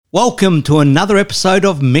Welcome to another episode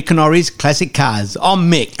of Mick and Ori's Classic Cars.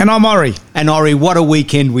 I'm Mick. And I'm Ori. And Ori, what a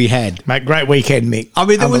weekend we had. Mate, great weekend, Mick. I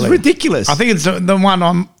mean, it was ridiculous. I think it's the one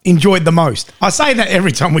I enjoyed the most. I say that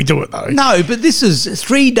every time we do it, though. No, but this is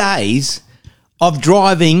 3 days of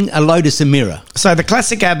driving a Lotus Emira. So the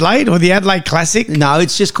Classic Adelaide or the Adelaide Classic? No,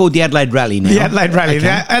 it's just called the Adelaide Rally now. The Adelaide Rally. Okay.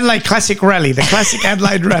 The Adelaide Classic Rally. The Classic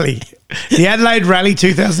Adelaide Rally. The Adelaide Rally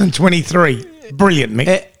 2023. Brilliant,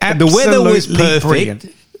 Mick. The weather was perfect.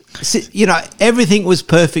 Brilliant. You know, everything was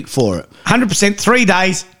perfect for it. 100%, 3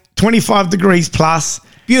 days, 25 degrees plus.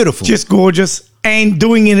 Beautiful. Just gorgeous. And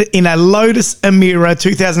doing it in a Lotus Emira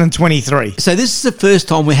 2023. So this is the first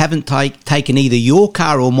time we haven't taken either your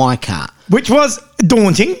car or my car. Which was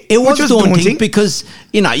daunting. It was daunting because,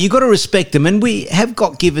 you know, you got to respect them. And we have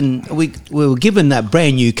we were given that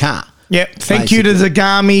brand new car. Yeah. Thank you to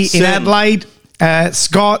Zagami in Adelaide,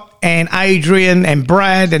 Scott and Adrian and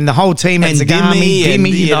Brad and the whole team at Zagami,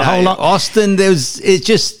 Dimmy, the whole lot. Austin, it's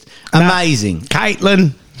just amazing.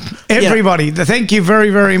 Caitlin, everybody. Yeah. Thank you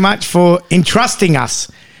very, very much for entrusting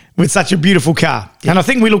us with such a beautiful car. Yeah. And I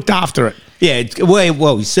think we looked after it. Yeah,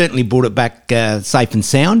 well, we certainly brought it back safe and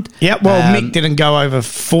sound. Yeah, well, Mick didn't go over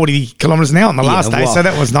 40 kilometres an hour on the last day, so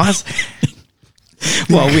that was nice.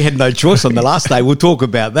 Well, we had no choice on the last day. We'll talk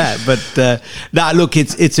about that. But, no, look,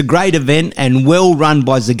 it's a great event and well run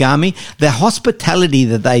by Zagami. The hospitality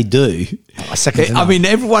that they do. I mean,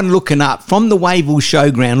 everyone looking up from the Wavell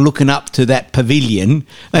Showground, looking up to that pavilion,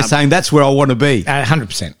 they're saying that's where I want to be.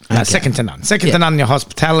 100%. Okay. Second to none. Second to none in your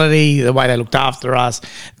hospitality, the way they looked after us,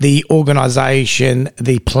 the organisation,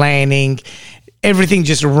 the planning, everything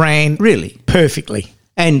just ran really perfectly.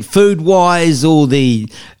 And food-wise, all the,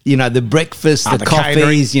 you know, the breakfast, the coffees,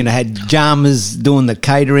 catering. You know, had Jamas doing the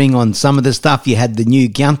catering on some of the stuff. You had the new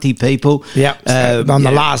Gunty people. Yep. On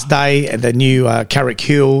the last day, the new Carrick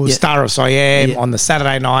Hill, Star of Siam on the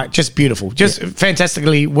Saturday night. Just beautiful. Just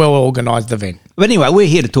fantastically well-organised event. But anyway, we're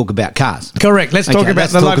here to talk about cars. Correct. Let's talk about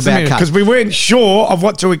the Lotus Emira because we weren't sure of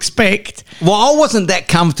what to expect. Well, I wasn't that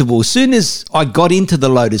comfortable. As soon as I got into the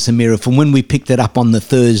Lotus Emira from when we picked it up on the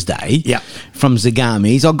Thursday from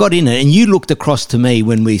Zagami's, I got in it and you looked across to me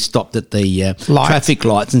when we stopped at the traffic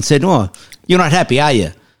lights and said, "Oh, you're not happy, are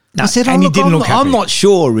you?" No, I said, and you didn't look happy. I'm not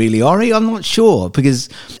sure really, Ori. I'm not sure because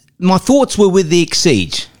my thoughts were with the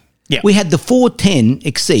Exige. Yeah. We had the 410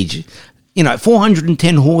 Exige. You know,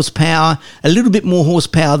 410 horsepower, a little bit more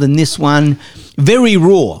horsepower than this one. Very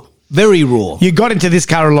raw, very raw. You got into this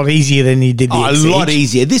car a lot easier than you did the Exige. A lot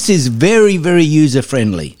easier. This is very, very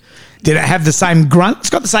user-friendly. Did it have the same grunt? It's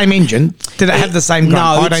got the same engine. Did it have the same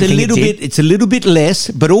grunt? No, it's a little bit less,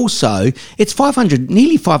 but also it's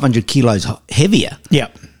nearly 500 kilos heavier. Yeah.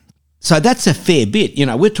 So that's a fair bit. You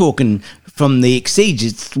know, we're talking from the Exige,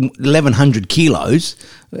 it's 1,100 kilos.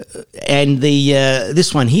 And the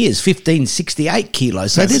this one here is 1,568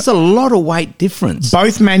 kilos. So there's a lot of weight difference.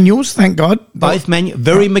 Both manuals, thank God. Both manual,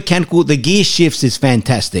 very mechanical. The gear shifts is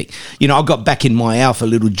fantastic. You know, I got back in my Alfa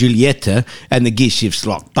little Giulietta and the gear shifts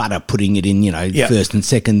like butter, putting it in, you know, first and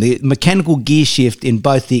second. The mechanical gear shift in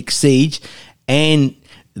both the Exige and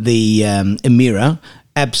the Emira,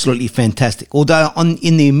 absolutely fantastic. Although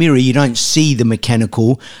in the Emira you don't see the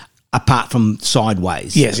mechanical apart from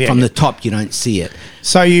sideways. From the top, you don't see it.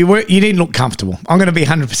 So you didn't look comfortable. I'm going to be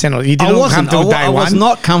 100% on it. You didn't look comfortable day one. I was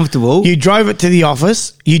not comfortable. You drove it to the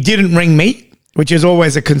office. You didn't ring me, which is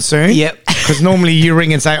always a concern. Yep. Because normally you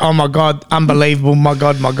ring and say, "Oh my God, unbelievable, my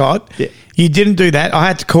God, my God." Yeah. You didn't do that. I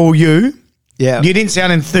had to call you. Yeah. You didn't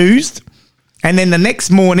sound enthused. And then the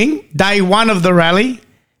next morning, day one of the rally,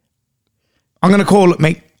 I'm going to call it,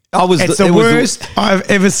 Mick. It's the worst I've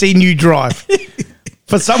ever seen you drive.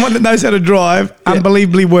 For someone that knows how to drive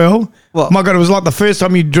unbelievably well, my God, it was like the first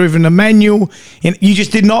time you'd driven a manual and you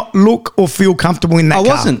just did not look or feel comfortable in that car.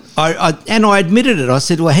 I wasn't. And I admitted it. I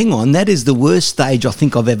said, well, hang on, that is the worst stage I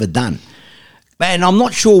think I've ever done. And I'm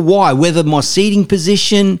not sure why, whether my seating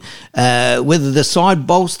position, whether the side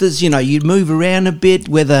bolsters, you know, you move around a bit,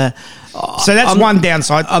 whether... So that's one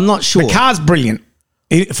downside. I'm not sure. The car's brilliant.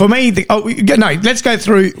 For me, let's go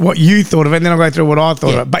through what you thought of it and then I'll go through what I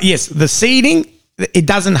thought of it. But yes, the seating... It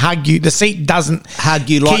doesn't hug you. The seat doesn't hug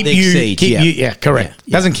you like the Exige. Correct.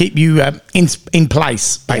 Yeah. Doesn't keep you in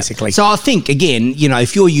place, basically. So I think, again, you know,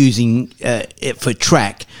 if you're using it for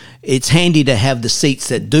track, it's handy to have the seats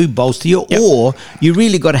that do bolster you, or you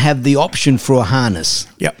really got to have the option for a harness.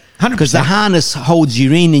 Yep, 100%. Because the harness holds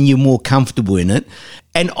you in and you're more comfortable in it.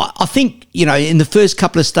 And I think, you know, in the first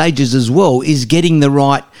couple of stages as well is getting the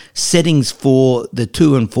right settings for the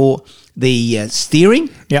 2 and 4, the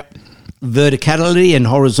steering. Yep. verticality and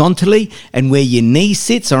horizontally, and where your knee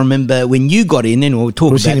sits. I remember when you got in, and we'll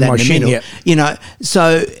talk about that in a minute. Yeah. You know,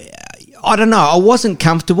 so I don't know. I wasn't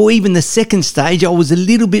comfortable. Even the second stage, I was a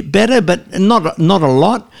little bit better, but not a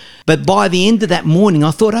lot. But by the end of that morning,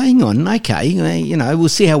 I thought, hang on, okay, you know, we'll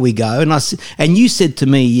see how we go. And you said to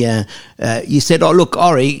me, you said, oh, look,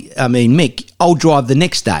 Mick, I'll drive the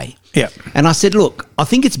next day. Yeah. And I said, look, I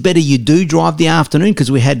think it's better you do drive the afternoon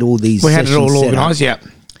because we had all these We had it all organised, yeah.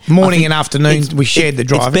 Morning and afternoon, we shared the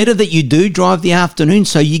driving. It's better that you do drive the afternoon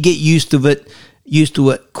so you get used to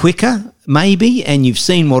it quicker, maybe, and you've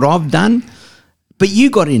seen what I've done. But you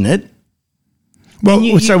got in it.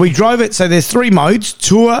 Well, so we drove it. So there's 3 modes: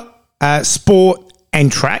 tour, sport,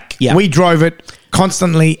 and track. Yeah. We drove it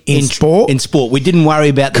constantly in sport. In sport. We didn't worry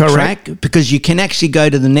about the track because you can actually go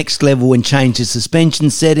to the next level and change the suspension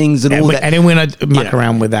settings and all that. And then we're going to muck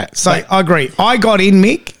around with that. So I agree. I got in,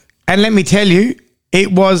 Mick, and let me tell you,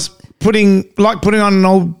 it was putting on an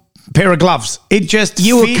old pair of gloves. It just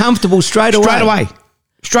You were comfortable straight away.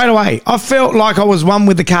 Straight away. I felt like I was one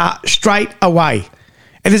with the car straight away.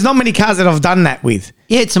 And there's not many cars that I've done that with.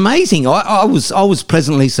 Yeah, it's amazing. I was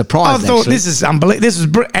pleasantly surprised. I thought this is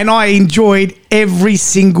unbelievable. And I enjoyed every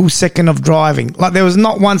single second of driving. Like there was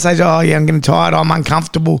not one stage, oh yeah, I'm getting tired, I'm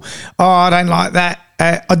uncomfortable, oh I don't like that.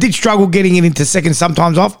 I did struggle getting it into second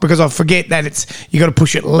sometimes off because I forget that you got to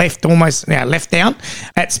push it left down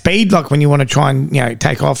at speed, like when you want to try and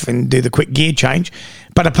take off and do the quick gear change.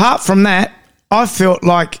 But apart from that, I felt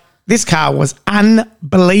like this car was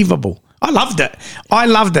unbelievable. I loved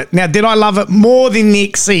it. Now, did I love it more than the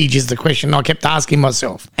Exige is the question I kept asking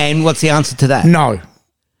myself. And what's the answer to that? No.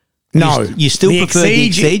 You still prefer the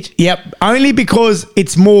Exige? Yep, only because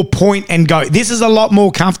it's more point and go. This is a lot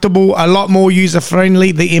more comfortable, a lot more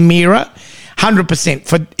user-friendly, the Emira,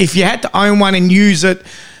 100%. If you had to own one and use it,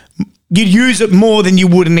 you'd use it more than you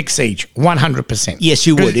would an Exige, 100%. Yes,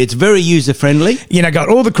 you would. It's very user-friendly. Got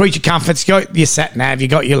all the creature comforts, you got your sat-nav, you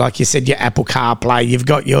got your, like you said, your Apple CarPlay, you've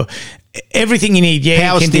got your everything you need,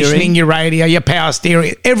 power conditioning, steering, your radio, your power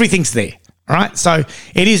steering, everything's there, all right? So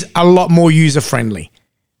it is a lot more user-friendly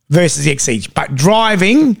versus the Exige. But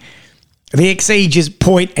driving, the Exige is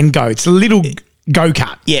point and go. It's a little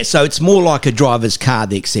go-kart. Yeah, so it's more like a driver's car,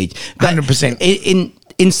 the Exige. 100%.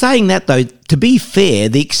 In saying that, though, to be fair,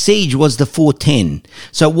 the Exige was the 410,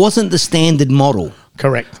 so it wasn't the standard model.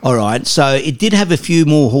 Correct. All right, so it did have a few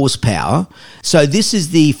more horsepower. So this is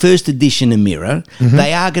the first edition Emira. Mm-hmm.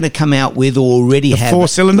 They are going to come out with already have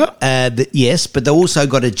 4-cylinder? Yes, but they also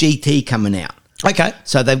got a GT coming out. Okay.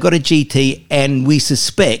 So they've got a GT, and we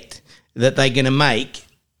suspect that they're going to make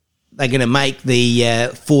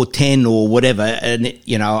the 410 or whatever, and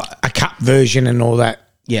a cup version and all that.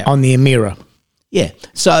 Yeah. On the Emira. Yeah.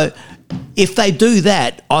 So if they do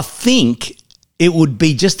that, I think it would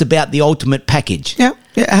be just about the ultimate package. Yeah.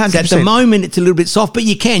 Yeah. 100%. So at the moment, it's a little bit soft, but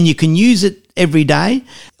you can use it every day.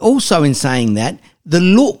 Also, in saying that, the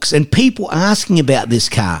looks and people asking about this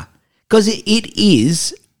car because it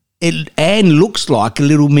looks like a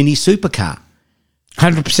little mini supercar.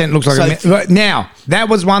 100% looks like Now, that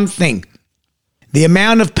was one thing. The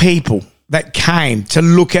amount of people that came to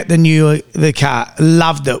look at the car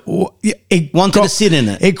loved it. Wanted to sit in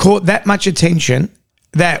it. It caught that much attention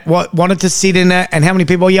that wanted to sit in it. And how many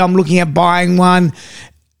people, I'm looking at buying one.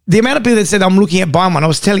 The amount of people that said, I'm looking at buying one, I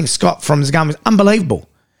was telling Scott from Zagam, was unbelievable.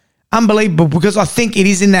 Unbelievable, because I think it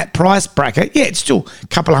is in that price bracket. Yeah, it's still a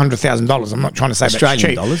couple of $100,000. I'm not trying to say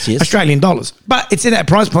Australian dollars, yes. Australian dollars. But it's in that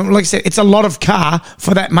price point. Like I said, it's a lot of car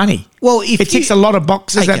for that money. Well, it ticks a lot of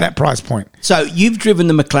boxes at that price point. So you've driven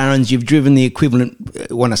the McLarens, you've driven the equivalent,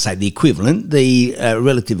 when I say the equivalent, the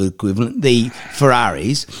relative equivalent, the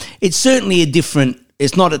Ferraris. It's certainly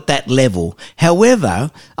it's not at that level. However,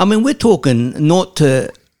 I mean, we're talking 0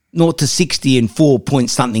 to 60 in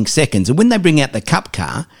 4-point-something seconds. And when they bring out the Cup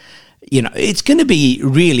car, it's going to be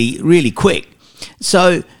really, really quick.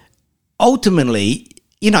 So ultimately,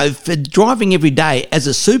 for driving every day as a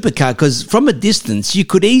supercar, because from a distance, you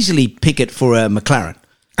could easily pick it for a McLaren.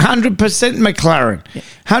 100% McLaren.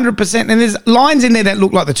 100%. And there's lines in there that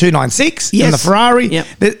look like the 296 and the Ferrari. Yep.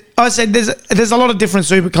 I said there's a lot of different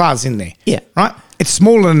supercars in there. Yeah. Right? It's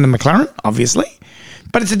smaller than the McLaren, obviously,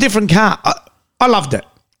 but it's a different car. I loved it.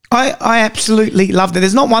 I absolutely loved it.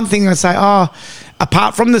 There's not one thing I say,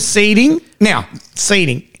 apart from the seating. Now,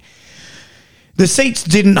 seating. The seats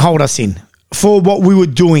didn't hold us in for what we were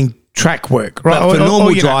doing track work, right? But for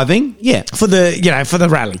normal driving, yeah. For the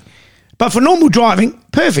rally. But for normal driving,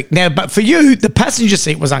 perfect. Now, but for you, the passenger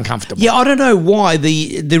seat was uncomfortable. Yeah, I don't know why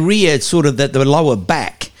the rear sort of the lower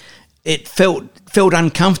back it felt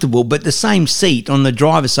uncomfortable, but the same seat on the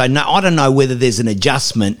driver's side. No, I don't know whether there's an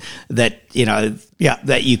adjustment that,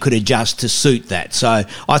 that you could adjust to suit that. So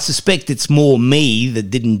I suspect it's more me that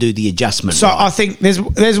didn't do the adjustment. So right. I think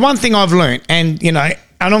there's one thing I've learned, and, and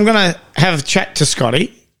I'm going to have a chat to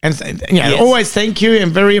Scotty. And, yes. Always thank you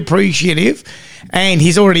and very appreciative. And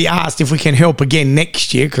he's already asked if we can help again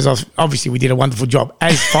next year because obviously we did a wonderful job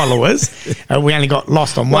as followers. We only got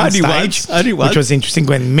lost on one stage, which was interesting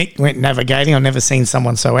when Mick went navigating. I've never seen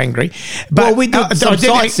someone so angry. But we did some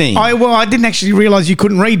sightseeing. I didn't actually realise you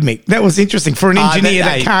couldn't read, Mick. That was interesting for an engineer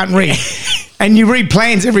that can't read. And you read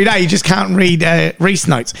plans every day. You just can't read Reese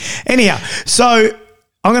notes. Anyhow, so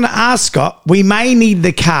I'm going to ask Scott, we may need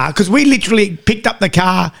the car because we literally picked up the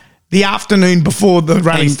car the afternoon before the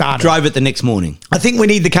rally started. Drove it the next morning. I think we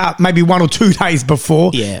need the car maybe 1 or 2 days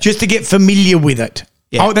before just to get familiar with it.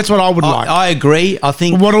 Yeah. Oh, that's what I would like. I agree. I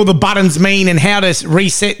think what all the buttons mean and how to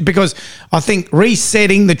reset, because I think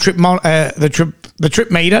resetting the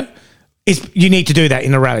trip meter is, you need to do that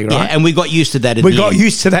in a rally, right? Yeah, and we got used to that. We got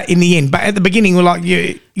used to that in the end, but at the beginning, we're like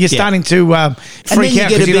you're starting to freak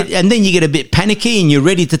out, and then you get a bit panicky, and you're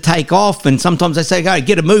ready to take off. And sometimes they say, "Go,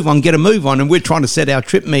 get a move on," and we're trying to set our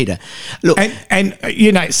trip meter. Look, and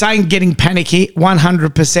saying getting panicky,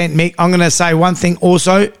 100%, Mick. I'm going to say one thing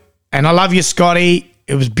also, and I love you, Scotty.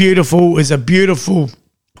 It was beautiful. It was a beautiful.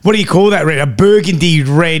 What do you call that red? A burgundy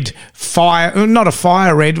red fire, not a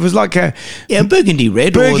fire red. It was like a burgundy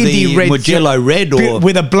red, or the red, Mugello red, or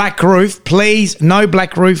with a black roof. Please, no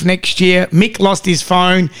black roof next year. Mick lost his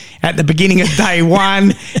phone at the beginning of day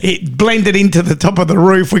one. It blended into the top of the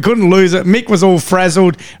roof. We couldn't lose it. Mick was all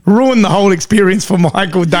frazzled, ruined the whole experience for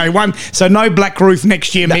Michael day one. So no black roof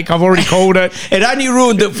next year, Mick. I've already called it. It only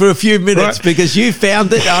ruined it for a few minutes because you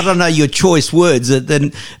found it. I don't know your choice words.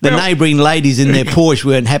 The neighbouring ladies in their Porsche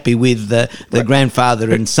weren't happy with the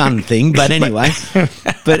grandfather and son thing, but anyway,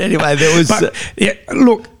 there was.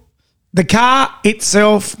 Look, the car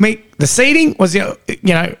itself, the seating was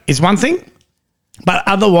is one thing, but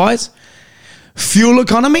otherwise, fuel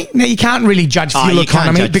economy. Now you can't really judge fuel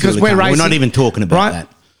economy because we're racing. We're not even talking about that,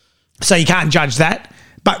 so you can't judge that.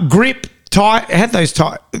 But grip.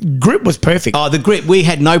 Grip was perfect. Oh, the grip, we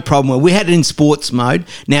had no problem with. We had it in sports mode.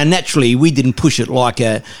 Now, naturally, we didn't push it like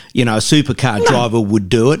a supercar driver would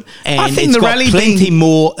do it. And I think it's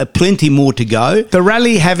got plenty more to go. The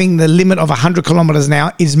rally having the limit of 100 kilometres an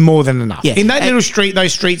hour is more than enough. Yeah. In that little street,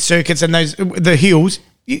 those street circuits and the hills.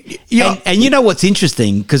 And you know what's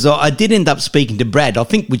interesting, because I did end up speaking to Brad, I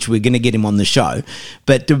think, which we're going to get him on the show,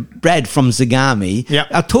 but to Brad from Zagami,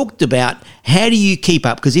 I talked about how do you keep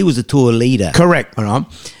up, because he was a tour leader. Correct. All right.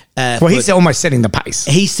 He's almost setting the pace.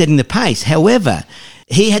 He's setting the pace. However,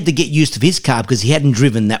 he had to get used to his car because he hadn't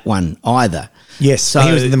driven that one either. Yes, so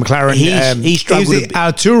he was in the McLaren. He struggled. He was the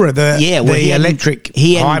Artura, the electric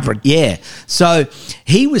hybrid. Yeah. So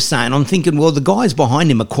he was saying, I'm thinking, well, the guys behind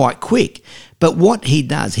him are quite quick. But what he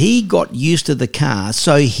does, he got used to the car,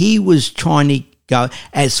 so he was trying to go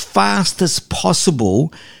as fast as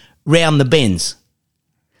possible round the bends.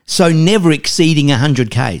 So never exceeding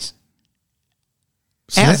 100 Ks.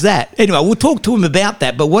 How's that? Anyway, we'll talk to him about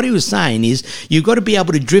that. But what he was saying is you've got to be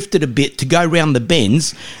able to drift it a bit to go around the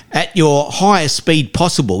bends at your highest speed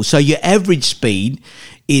possible. So your average speed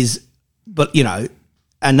is,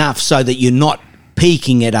 enough so that you're not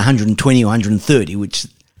peaking at 120 or 130, which...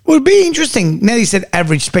 Well, it'd be interesting. Now you said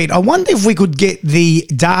average speed. I wonder if we could get the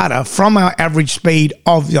data from our average speed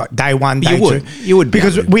of day one, day two. You would,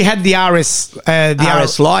 because we had the RS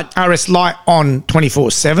Lite on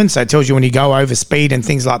 24/7, so it tells you when you go over speed and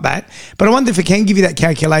things like that. But I wonder if it can give you that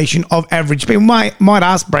calculation of average speed. We might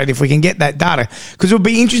ask Brad if we can get that data, because it would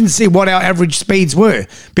be interesting to see what our average speeds were.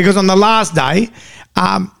 Because on the last day,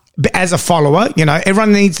 as a follower,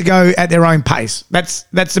 everyone needs to go at their own pace. That's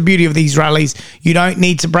the beauty of these rallies. You don't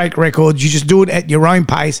need to break records. You just do it at your own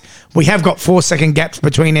pace. We have got 4-second gaps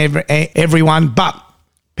between everyone, but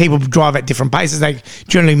people drive at different paces. They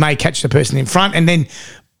generally may catch the person in front, and then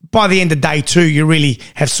by the end of day two, you really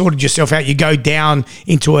have sorted yourself out. You go down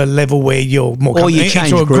into a level where you're more comfortable. Or you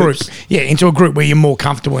change groups. Into a group where you're more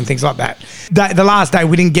comfortable and things like that. The last day,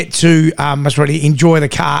 we didn't get to really enjoy the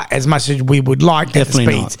car as much as we would like at the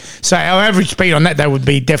speeds. Not. So our average speed on that day would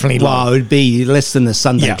be definitely low. Well, it would be less than a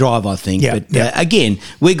Sunday drive, I think. Yeah. But again,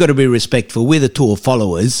 we've got to be respectful. We're the tour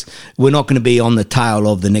followers. We're not going to be on the tail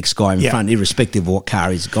of the next guy in front, irrespective of what car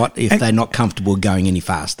he's got, if they're not comfortable going any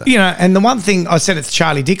faster. And the one thing I said it to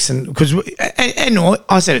Charlie Dixon, because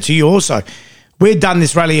I said it to you also, we've done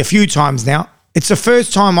this rally a few times now. It's the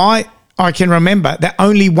first time I can remember that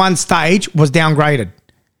only one stage was downgraded.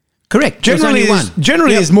 Correct. Generally,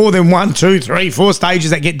 there's more than 1, 2, 3, 4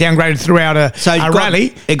 stages that get downgraded throughout a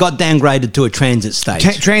rally. It got downgraded to a transit stage.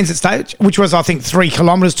 Transit stage, which was, I think, 3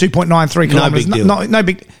 kilometres, 2.93 kilometres. No big deal. No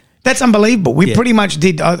big. That's unbelievable. We pretty much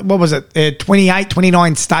did, 28,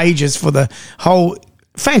 29 stages for the whole.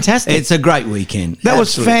 Fantastic. It's a great weekend. That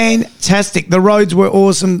was fantastic. The roads were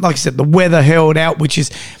awesome. Like I said, the weather held out, which is,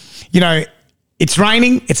 it's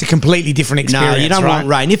raining. It's a completely different experience. No, you don't want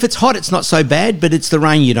rain. If it's hot, it's not so bad, but it's the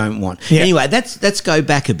rain you don't want. Yeah. Anyway, let's go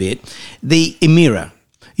back a bit. The Emira.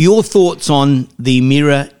 Your thoughts on the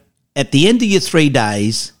Emira at the end of your 3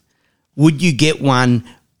 days? Would you get one?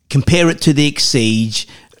 Compare it to the Exige.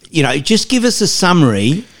 Just give us a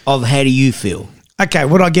summary of how do you feel. Okay,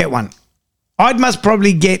 would I get one? I'd must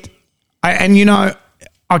probably get, and I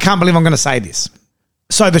can't believe I'm going to say this.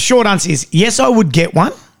 So the short answer is yes, I would get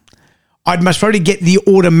one. I'd most probably get the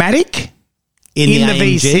automatic in the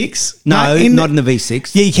V6. No, not in the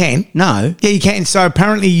V6. Yeah, you can. No. Yeah, you can. So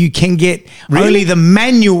apparently you can get only the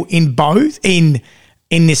manual in both, in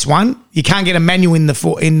this one. You can't get a manual in the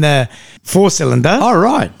 4-cylinder. Oh,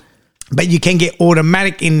 right. But you can get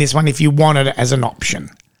automatic in this one if you wanted it as an option.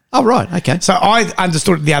 Oh, right. Okay. So I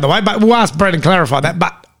understood it the other way, but we'll ask Brad and clarify that.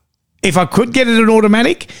 But if I could get it an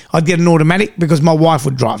automatic, I'd get an automatic because my wife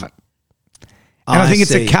would drive it. And I think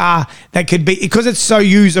it's a car that could be, because it's so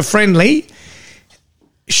user-friendly,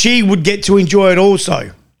 she would get to enjoy it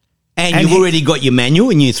also. And you've already got your manual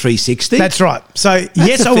in your 360. That's right. So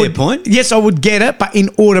That's a fair point. Yes, I would get it, but in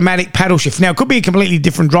automatic paddle shift. Now, it could be a completely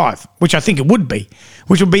different drive, which I think it would be,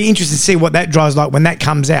 which would be interesting to see what that drive's like when that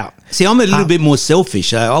comes out. See, I'm a little bit more selfish,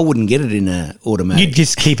 so I wouldn't get it in an automatic. You'd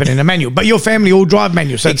just keep it in a manual. But your family all drive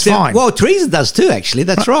manual, so it's fine. Well, Teresa does too, actually.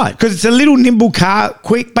 That's right. Because it's a little nimble car,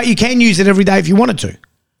 quick, but you can use it every day if you wanted to.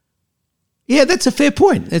 Yeah, that's a fair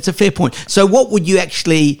point. That's a fair point. So what would you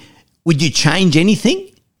change anything?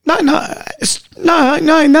 No,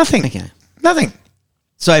 nothing. Okay. Nothing.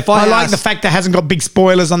 So if I like the fact that it hasn't got big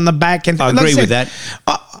spoilers on the back. And I agree with that.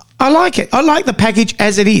 I like it. I like the package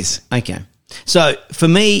as it is. Okay. So for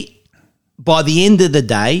me, by the end of the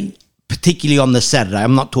day, particularly on the Saturday,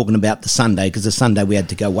 I'm not talking about the Sunday because the Sunday we had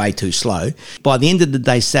to go way too slow. By the end of the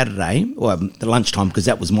day, Saturday, or the lunchtime, because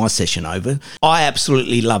that was my session over, I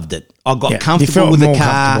absolutely loved it. I got comfortable with the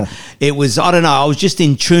car. It was, I don't know, I was just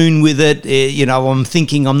in tune with it. I'm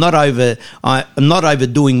thinking I'm not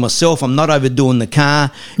overdoing myself. I'm not overdoing the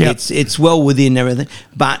car. Yep. It's well within everything.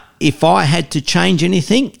 But if I had to change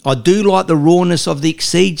anything, I do like the rawness of the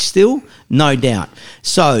Exige still, no doubt.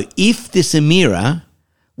 So if this Emira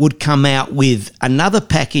would come out with another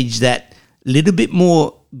package that little bit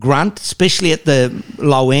more grunt, especially at the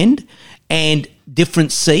low end, and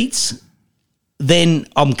different seats, then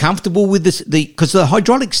I'm comfortable with this. Because the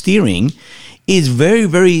hydraulic steering is very,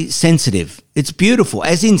 very sensitive. It's beautiful.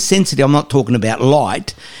 As in sensitive, I'm not talking about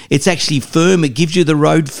light. It's actually firm. It gives you the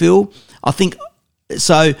road feel. I think,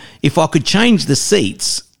 so if I could change the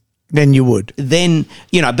seats, then you would. Then,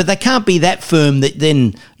 but they can't be that firm that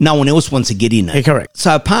then no one else wants to get in it. Yeah, correct.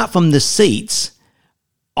 So apart from the seats,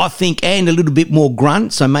 I think, and a little bit more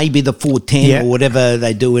grunt, so maybe the 410 or whatever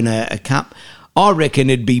they do in a cup, I reckon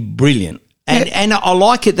it'd be brilliant. And I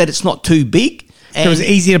like it that it's not too big. And it was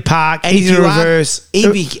easy to park, easy to reverse.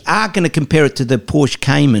 If you are going to compare it to the Porsche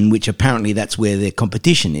Cayman, which apparently that's where their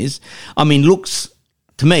competition is, I mean, looks,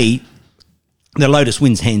 to me, the Lotus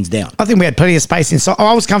wins hands down. I think we had plenty of space inside.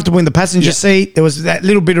 I was comfortable in the passenger seat. There was that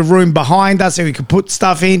little bit of room behind us so we could put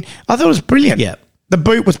stuff in. I thought it was brilliant. Yeah. The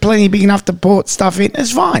boot was plenty big enough to put stuff in.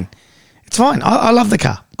 It's fine. It's fine. I love the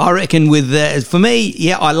car. I reckon for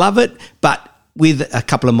me, I love it, but with a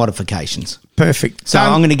couple of modifications. Perfect. So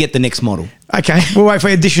I'm going to get the next model. Okay. We'll wait for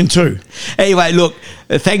edition 2. Anyway, look,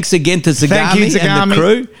 thanks again to Zagami and the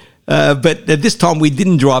crew. But this time we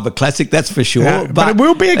didn't drive a classic, that's for sure. Yeah, but it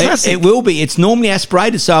will be a classic. It will be. It's normally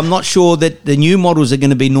aspirated, so I'm not sure that the new models are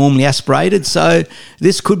going to be normally aspirated. So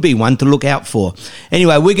this could be one to look out for.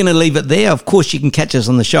 Anyway, we're going to leave it there. Of course, you can catch us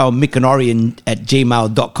on the show,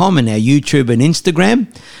 mickandorian@gmail.com, and our YouTube and Instagram.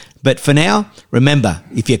 But for now, remember,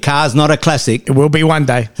 if your car's not a classic, it will be one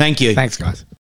day. Thank you. Thanks, guys.